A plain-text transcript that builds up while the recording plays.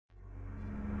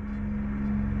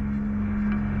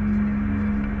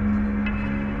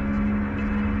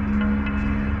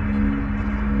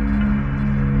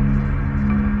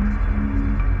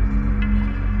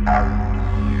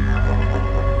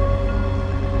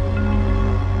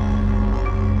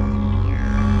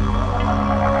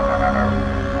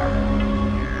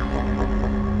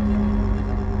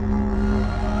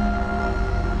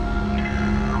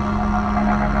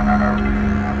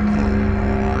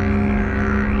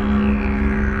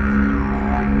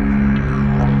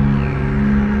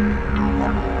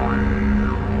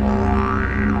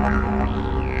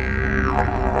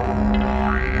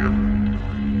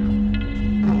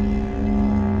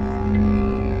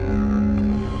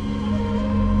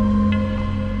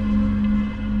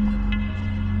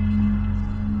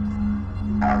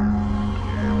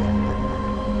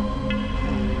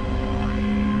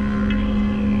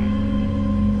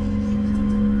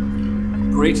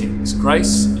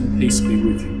Grace and peace be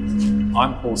with you.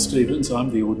 I'm Paul Stevens. I'm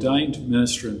the ordained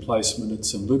minister in placement at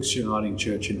St Luke's Uniting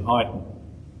Church in Huyton.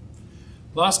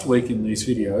 Last week in these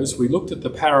videos we looked at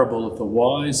the parable of the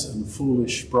wise and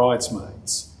foolish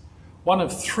bridesmaids, one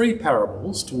of three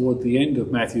parables toward the end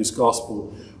of Matthew's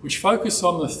Gospel which focus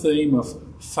on the theme of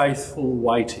faithful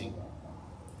waiting.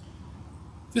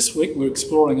 This week we're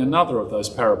exploring another of those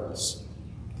parables,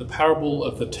 the parable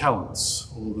of the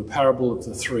talents, or the parable of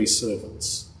the three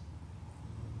servants.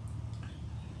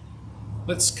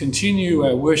 Let's continue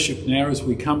our worship now as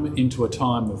we come into a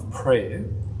time of prayer.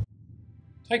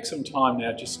 Take some time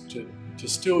now just to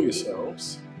still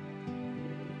yourselves.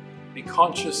 Be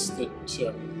conscious that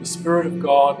the Spirit of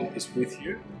God is with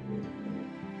you,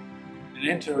 and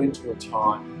enter into a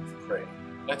time of prayer.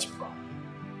 Let's pray.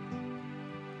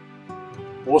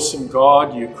 Awesome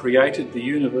God, you created the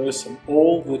universe and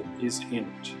all that is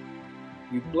in it.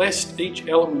 You blessed each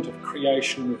element of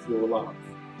creation with your love.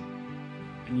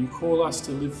 And you call us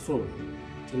to live fully,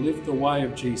 to live the way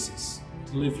of Jesus,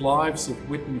 to live lives of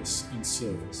witness and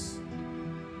service.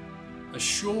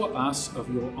 Assure us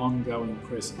of your ongoing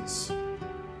presence.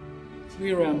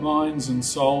 Clear our minds and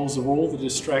souls of all the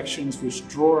distractions which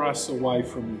draw us away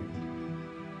from you.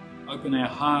 Open our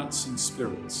hearts and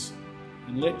spirits,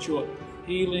 and let your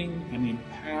healing and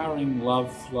empowering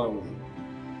love flow in.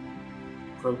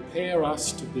 Prepare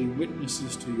us to be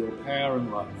witnesses to your power and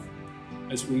love,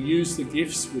 as we use the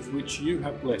gifts with which you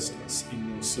have blessed us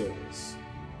in your service.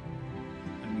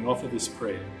 And we offer this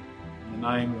prayer in the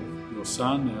name of your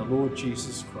Son, our Lord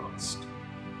Jesus Christ.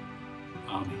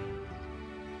 Amen.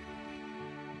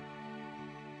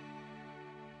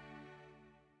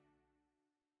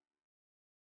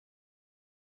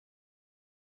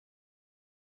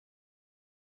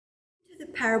 The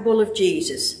parable of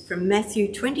Jesus from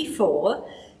Matthew 24,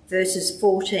 verses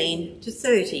 14 to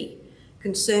 30.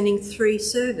 Concerning three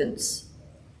servants.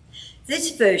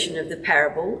 This version of the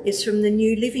parable is from the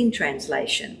New Living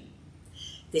Translation.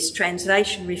 This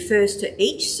translation refers to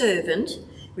each servant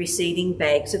receiving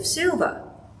bags of silver.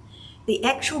 The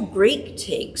actual Greek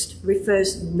text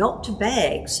refers not to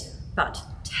bags, but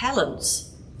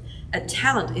talents. A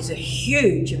talent is a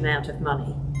huge amount of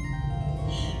money.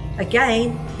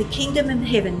 Again, the kingdom of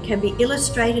heaven can be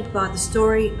illustrated by the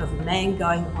story of a man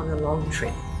going on a long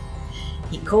trip.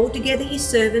 He called together his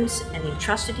servants and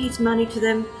entrusted his money to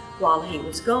them while he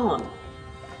was gone.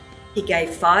 He gave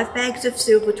 5 bags of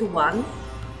silver to one,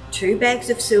 2 bags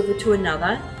of silver to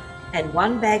another, and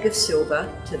 1 bag of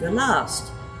silver to the last,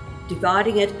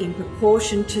 dividing it in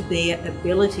proportion to their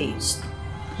abilities.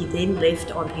 He then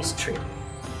left on his trip.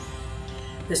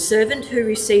 The servant who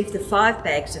received the 5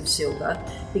 bags of silver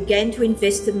began to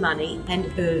invest the money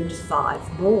and earned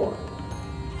 5 more.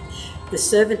 The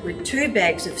servant with 2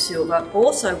 bags of silver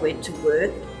also went to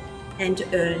work and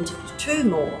earned 2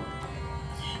 more.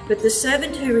 But the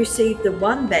servant who received the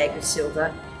 1 bag of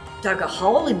silver dug a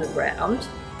hole in the ground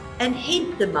and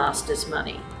hid the master's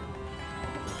money.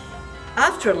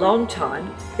 After a long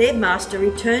time, their master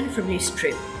returned from his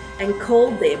trip and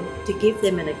called them to give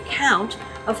them an account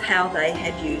of how they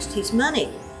had used his money.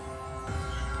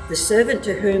 The servant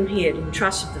to whom he had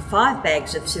entrusted the 5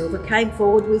 bags of silver came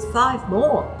forward with 5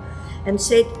 more, and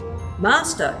said,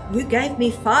 "Master, you gave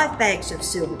me 5 bags of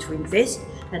silver to invest,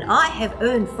 and I have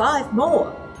earned 5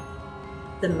 more."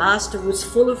 The master was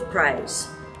full of praise.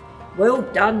 "Well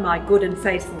done, my good and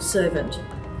faithful servant.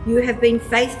 You have been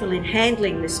faithful in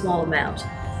handling this small amount,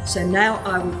 so now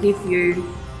I will give you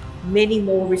many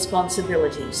more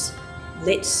responsibilities.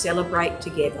 Let's celebrate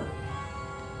together."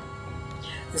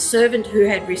 The servant who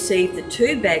had received the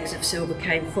 2 bags of silver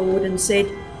came forward and said,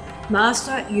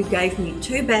 "Master, you gave me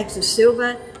 2 bags of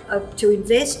silver to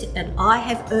invest, and I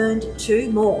have earned 2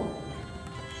 more."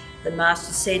 The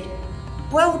master said,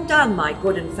 "Well done, my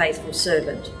good and faithful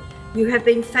servant. You have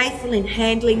been faithful in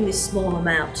handling this small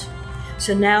amount,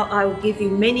 so now I will give you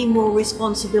many more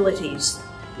responsibilities.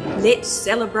 Let's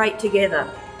celebrate together."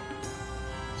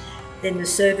 Then the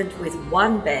servant with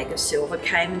 1 bag of silver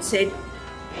came and said,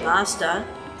 "Master,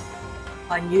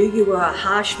 I knew you were a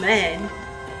harsh man,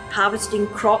 harvesting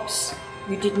crops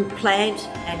you didn't plant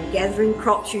and gathering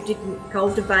crops you didn't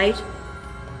cultivate.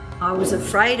 I was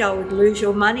afraid I would lose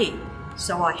your money,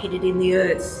 so I hid it in the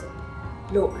earth.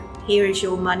 Look, here is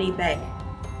your money back."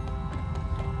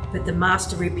 But the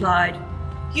master replied,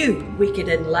 "You wicked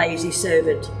and lazy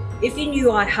servant, if you knew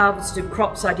I harvested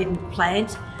crops I didn't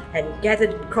plant and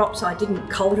gathered crops I didn't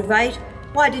cultivate,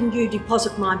 why didn't you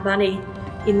deposit my money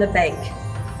in the bank?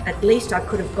 At least I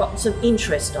could have gotten some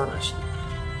interest on it."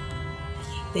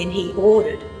 Then he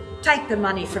ordered, "Take the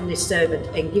money from this servant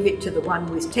and give it to the one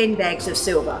with 10 bags of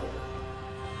silver."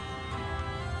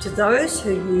 To those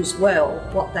who use well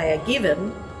what they are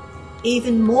given,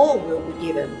 even more will be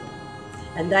given,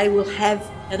 and they will have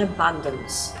an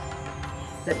abundance.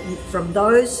 But from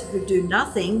those who do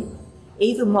nothing,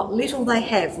 even what little they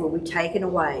have will be taken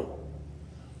away.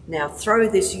 Now throw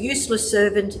this useless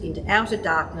servant into outer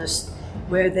darkness,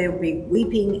 where there will be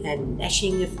weeping and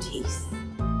gnashing of teeth.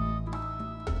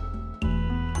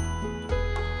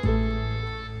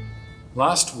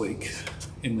 Last week,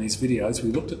 in these videos,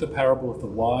 we looked at the parable of the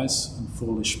wise and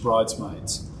foolish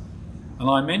bridesmaids. And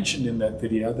I mentioned in that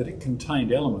video that it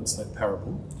contained elements, that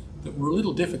parable, that were a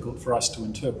little difficult for us to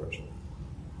interpret.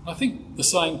 I think the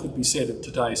same could be said of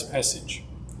today's passage.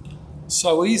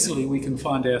 So easily we can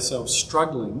find ourselves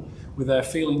struggling with our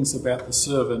feelings about the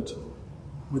servant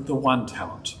with the one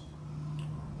talent.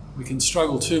 We can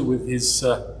struggle too with his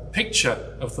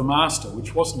picture of the master,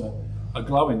 which wasn't a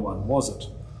glowing one, was it?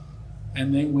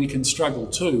 And then we can struggle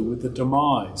too with the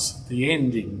demise, the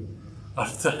ending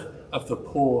of the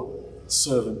poor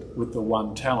servant with the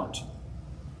one talent.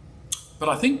 But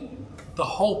I think the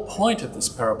whole point of this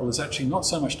parable is actually not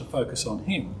so much to focus on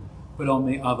him, but on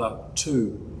the other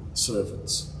two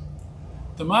servants.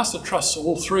 The master trusts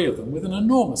all three of them with an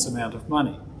enormous amount of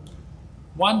money.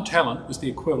 One talent was the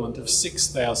equivalent of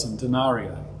 6,000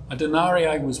 denarii. A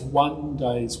denarii was 1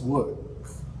 day's work,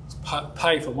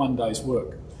 pay for 1 day's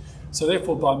work. So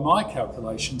therefore, by my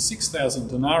calculation, 6,000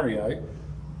 denarii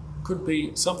could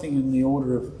be something in the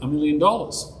order of $1 million.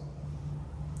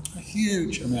 A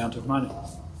huge amount of money.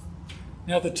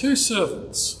 Now, the two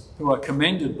servants who are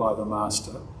commended by the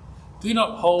master do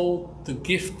not hold the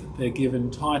gift that they're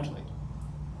given tightly.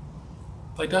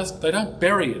 They don't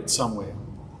bury it somewhere,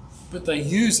 but they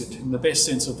use it in the best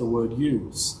sense of the word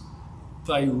use.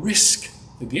 They risk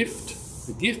the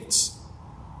gifts,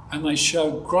 and they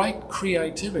show great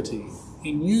creativity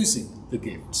in using the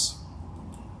gifts.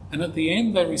 And at the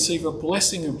end, they receive a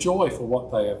blessing of joy for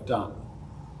what they have done.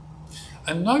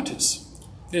 And notice,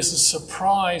 there's a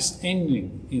surprise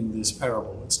ending in this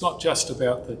parable. It's not just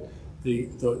about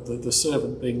the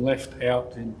servant being left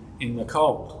out in the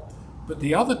cold, but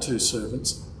the other two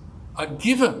servants are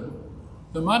given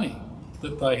the money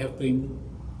that they have been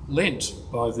lent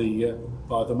by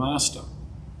the master.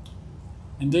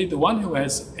 Indeed, the one who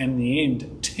has, in the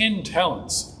end, 10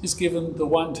 talents is given the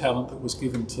 1 talent that was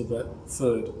given to the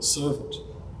third servant.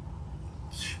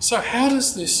 So how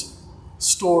does this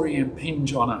story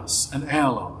impinge on us and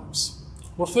our lives?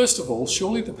 Well, first of all,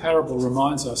 surely the parable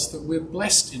reminds us that we're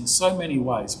blessed in so many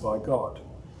ways by God.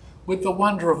 With the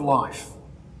wonder of life,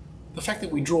 the fact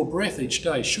that we draw breath each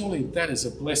day, surely that is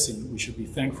a blessing that we should be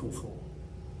thankful for.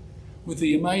 With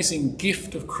the amazing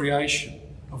gift of creation,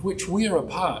 of which we are a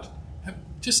part,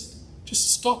 just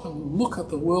stop and look at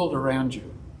the world around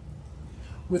you.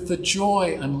 With the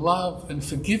joy and love and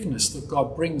forgiveness that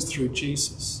God brings through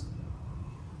Jesus.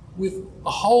 With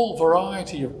a whole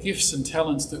variety of gifts and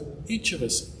talents that each of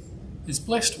us is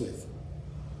blessed with.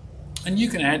 And you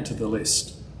can add to the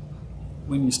list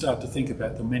when you start to think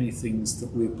about the many things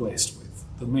that we're blessed with,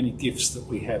 the many gifts that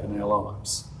we have in our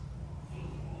lives.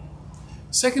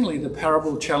 Secondly, the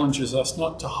parable challenges us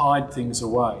not to hide things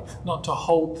away, not to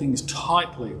hold things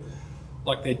tightly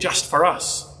like they're just for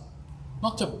us,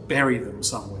 not to bury them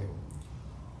somewhere,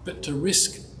 but to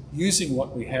risk using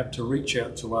what we have to reach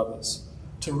out to others,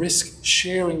 to risk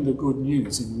sharing the good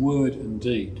news in word and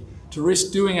deed, to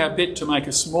risk doing our bit to make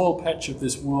a small patch of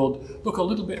this world look a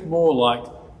little bit more like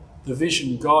the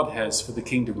vision God has for the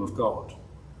kingdom of God,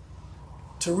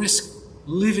 to risk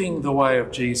living the way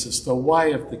of Jesus, the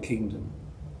way of the kingdom,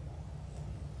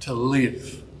 to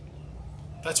live.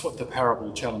 That's what the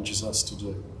parable challenges us to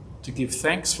do, to give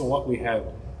thanks for what we have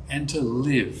and to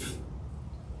live.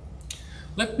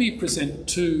 Let me present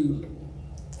 2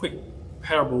 quick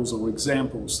parables or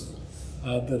examples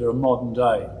that are modern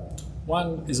day.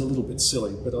 One is a little bit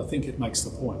silly, but I think it makes the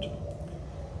point.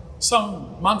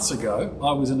 Some months ago,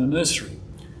 I was in a nursery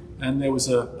and there was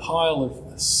a pile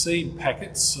of seed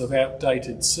packets of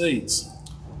outdated seeds.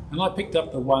 And I picked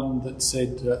up the one that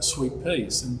said sweet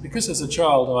peas. And because as a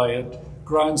child I had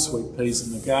grown sweet peas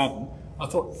in the garden, I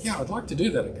thought, yeah, I'd like to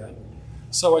do that again.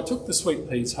 So I took the sweet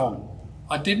peas home.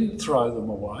 I didn't throw them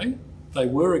away. They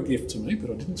were a gift to me,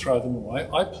 but I didn't throw them away.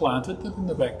 I planted them in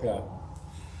the back garden.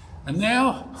 And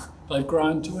now they've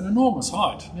grown to an enormous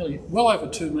height, nearly well over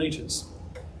 2 metres.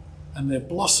 And they're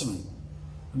blossoming.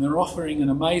 And they're offering an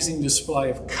amazing display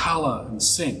of colour and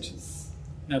scent.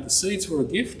 Now, the seeds were a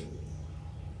gift.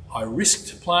 I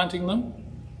risked planting them,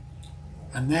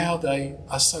 and now they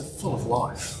are so full of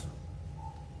life.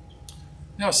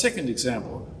 Now, a second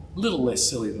example, a little less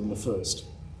silly than the first.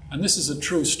 And this is a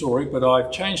true story, but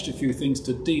I've changed a few things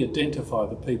to de-identify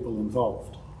the people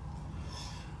involved.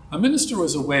 A minister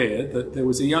was aware that there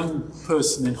was a young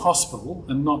person in hospital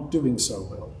and not doing so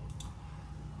well.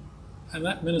 And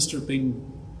that minister had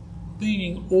been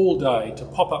being all day to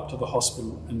pop up to the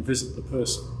hospital and visit the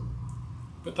person.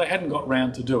 But they hadn't got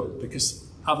round to do it because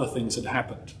other things had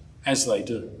happened, as they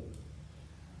do.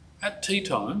 At tea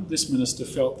time, this minister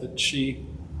felt that she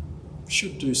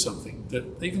should do something,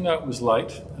 that even though it was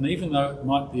late and even though it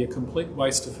might be a complete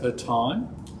waste of her time,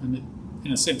 and it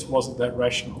in a sense wasn't that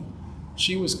rational,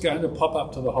 she was going to pop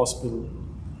up to the hospital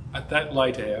at that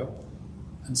late hour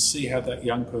and see how that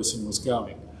young person was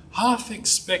going, half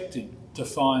expecting to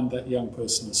find that young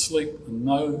person asleep and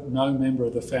no member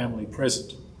of the family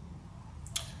present.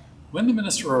 When the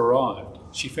minister arrived,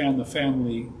 she found the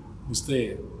family was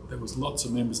there. There was lots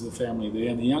of members of the family there,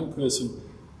 and the young person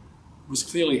was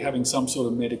clearly having some sort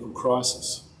of medical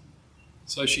crisis.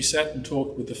 So she sat and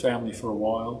talked with the family for a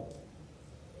while.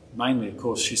 Mainly, of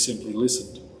course, she simply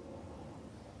listened.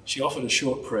 She offered a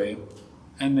short prayer,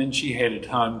 and then she headed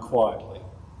home quietly.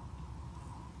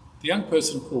 The young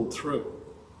person pulled through.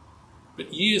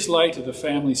 But years later, the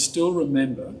family still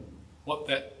remember what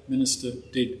that minister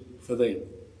did for them.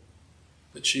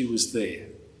 That she was there.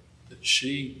 That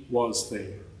she was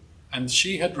there. And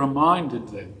she had reminded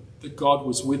them that God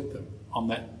was with them on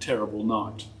that terrible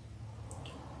night.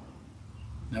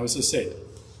 Now, as I said,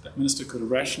 that minister could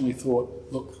have rationally thought,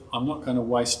 look, I'm not going to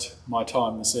waste my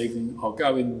time this evening. I'll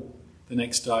go in the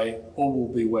next day, all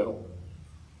will be well.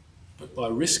 But by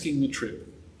risking the trip,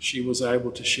 she was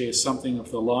able to share something of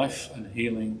the life and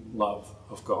healing love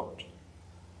of God.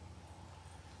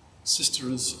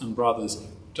 Sisters and brothers,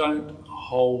 don't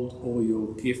hold all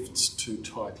your gifts too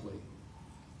tightly.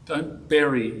 Don't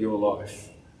bury your life.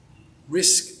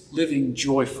 Risk living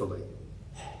joyfully.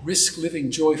 Risk living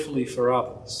joyfully for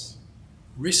others.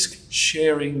 Risk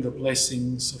sharing the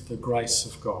blessings of the grace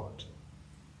of God.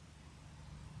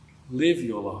 Live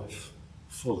your life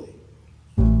fully.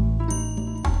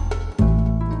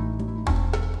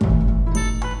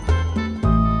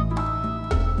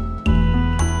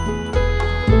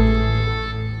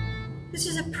 This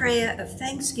is a prayer of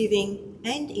thanksgiving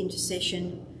and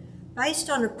intercession based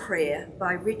on a prayer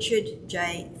by Richard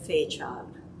J.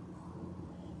 Fairchild.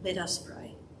 Let us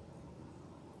pray.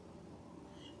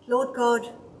 Lord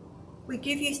God, we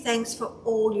give you thanks for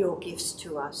all your gifts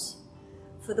to us,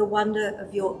 for the wonder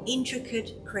of your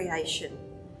intricate creation,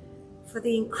 for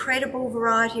the incredible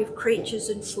variety of creatures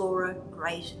and flora,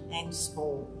 great and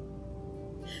small,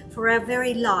 for our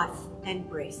very life and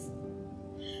breath,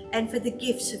 and for the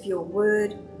gifts of your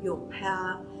word, your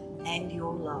power, and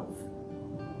your love.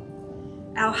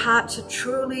 Our hearts are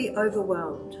truly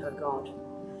overwhelmed, O God,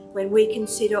 when we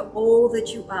consider all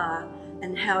that you are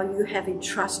and how you have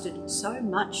entrusted so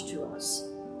much to us.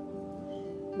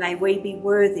 May we be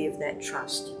worthy of that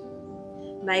trust.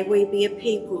 May we be a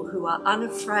people who are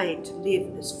unafraid to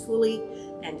live as fully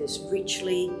and as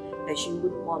richly as you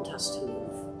would want us to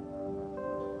live.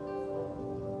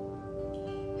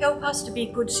 Help us to be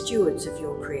good stewards of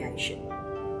your creation,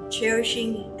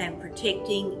 cherishing and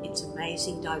protecting its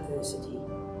amazing diversity.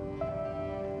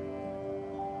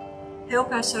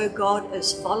 Help us, O God,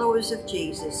 as followers of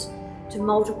Jesus, to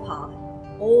multiply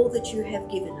all that you have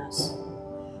given us,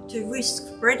 to risk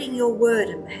spreading your word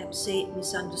and perhaps see it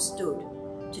misunderstood,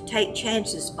 to take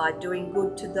chances by doing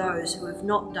good to those who have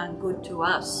not done good to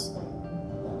us.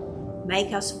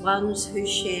 Make us ones who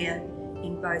share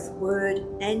in both word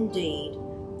and deed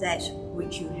that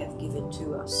which you have given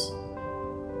to us.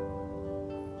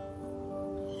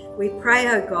 We pray,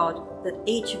 O God, that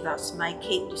each of us may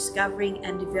keep discovering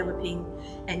and developing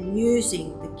and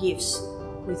using the gifts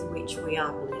with which we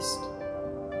are blessed.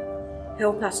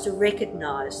 Help us to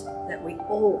recognise that we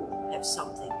all have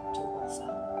something to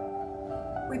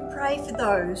offer. We pray for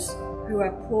those who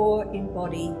are poor in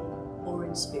body or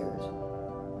in spirit,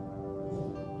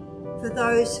 for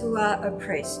those who are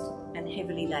oppressed and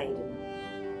heavily laden,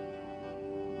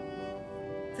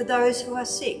 for those who are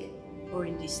sick or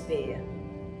in despair,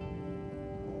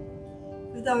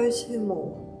 for those who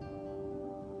mourn.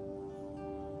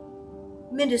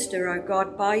 Minister, O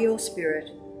God, by your Spirit,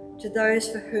 to those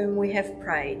for whom we have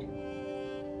prayed,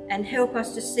 and help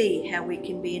us to see how we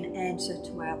can be an answer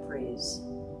to our prayers.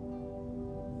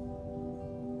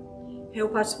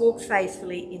 Help us walk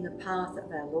faithfully in the path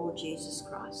of our Lord Jesus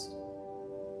Christ.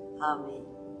 Amen.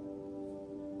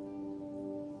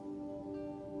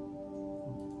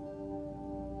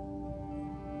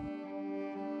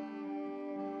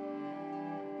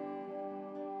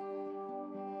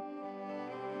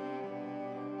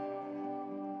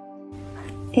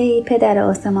 ای پدر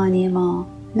آسمانی ما،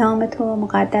 نام تو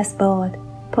مقدس باد،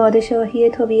 پادشاهی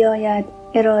تو بیاید،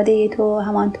 اراده تو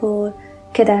همانطور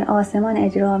که در آسمان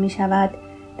اجرا می شود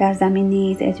در زمین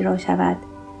نیز اجرا شود.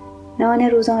 نان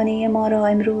روزانه ما را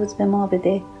امروز به ما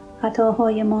بده،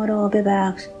 خطاهای ما را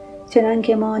ببخش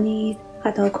چنانکه ما نیز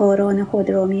خطاکاران خود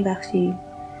را می بخشیم.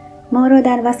 ما را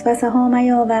در وسوسه ها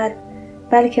میاور،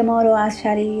 بلکه ما را از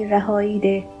شریر رهایی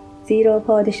ده، زیرا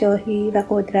پادشاهی و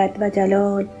قدرت و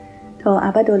جلال تا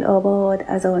ابدالآباد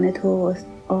از آن توست.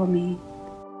 آمین.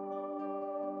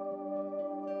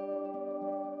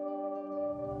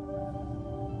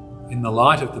 In the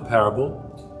light of the parable,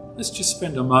 let's just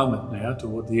spend a moment now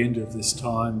toward the end of this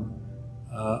time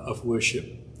of worship,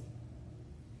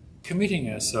 committing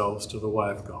ourselves to the way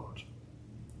of God.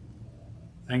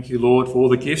 Thank you, Lord, for all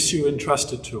the gifts you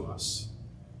entrusted to us.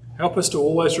 Help us to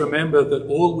always remember that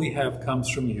all we have comes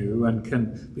from you and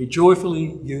can be joyfully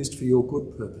used for your good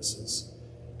purposes.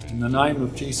 In the name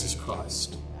of Jesus Christ.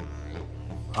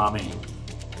 Amen.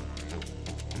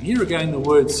 And here again the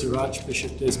words Sir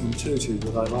Archbishop Desmond Tutu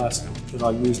that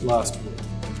I used last week.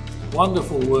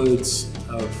 Wonderful words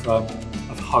of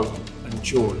hope and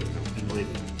joy in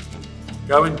living.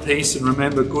 Go in peace and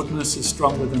remember goodness is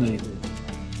stronger than evil.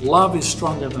 Love is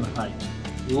stronger than hate.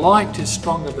 Light is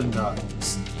stronger than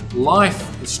darkness. Life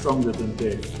is stronger than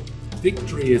death.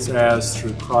 Victory is ours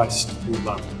through Christ who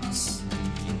loved us.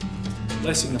 The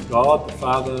blessing of God, the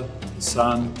Father, the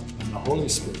Son, and the Holy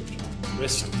Spirit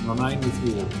rest and remain with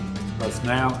you all, both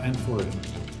now and forever.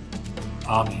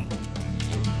 Amen.